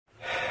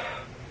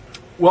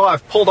Well,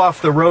 I've pulled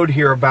off the road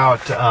here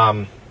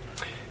about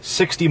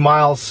 60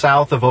 miles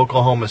south of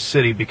Oklahoma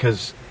City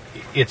because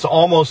it's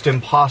almost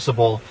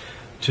impossible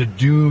to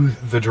do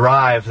the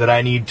drive that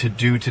I need to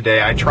do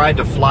today. I tried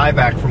to fly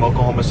back from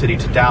Oklahoma City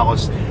to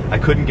Dallas. I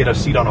couldn't get a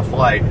seat on a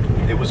flight.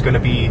 It was going to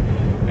be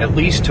at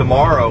least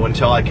tomorrow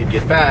until I could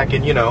get back,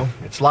 and you know,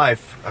 it's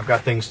life. I've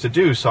got things to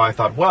do, so I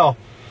thought, well,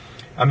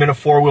 I'm in a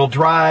four-wheel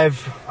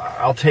drive.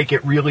 I'll take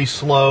it really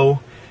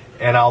slow,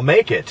 and I'll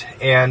make it.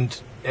 And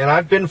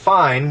I've been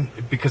fine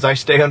because I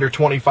stay under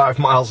 25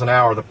 miles an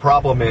hour. The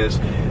problem is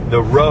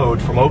the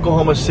road from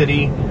Oklahoma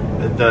City,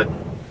 the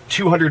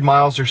 200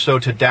 miles or so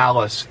to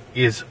Dallas,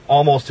 is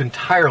almost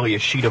entirely a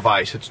sheet of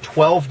ice. It's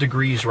 12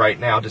 degrees right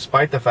now,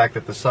 despite the fact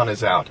that the sun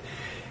is out,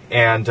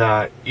 and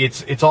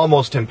it's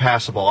almost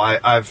impassable.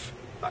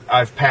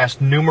 I've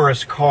passed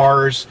numerous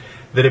cars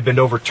that have been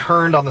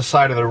overturned on the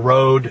side of the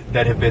road,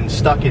 that have been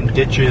stuck in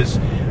ditches.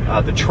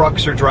 The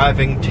trucks are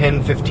driving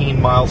 10,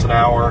 15 miles an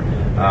hour.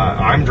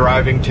 I'm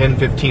driving 10,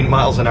 15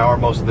 miles an hour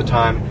most of the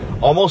time.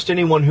 Almost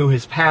anyone who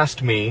has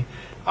passed me,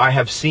 I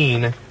have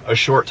seen a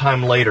short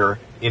time later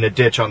in a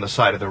ditch on the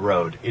side of the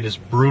road. It is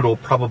brutal,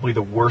 probably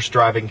the worst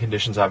driving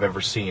conditions I've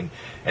ever seen.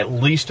 At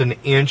least an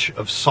inch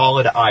of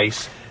solid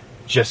ice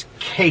just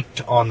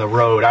caked on the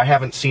road. I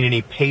haven't seen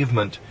any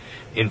pavement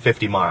in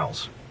 50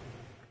 miles.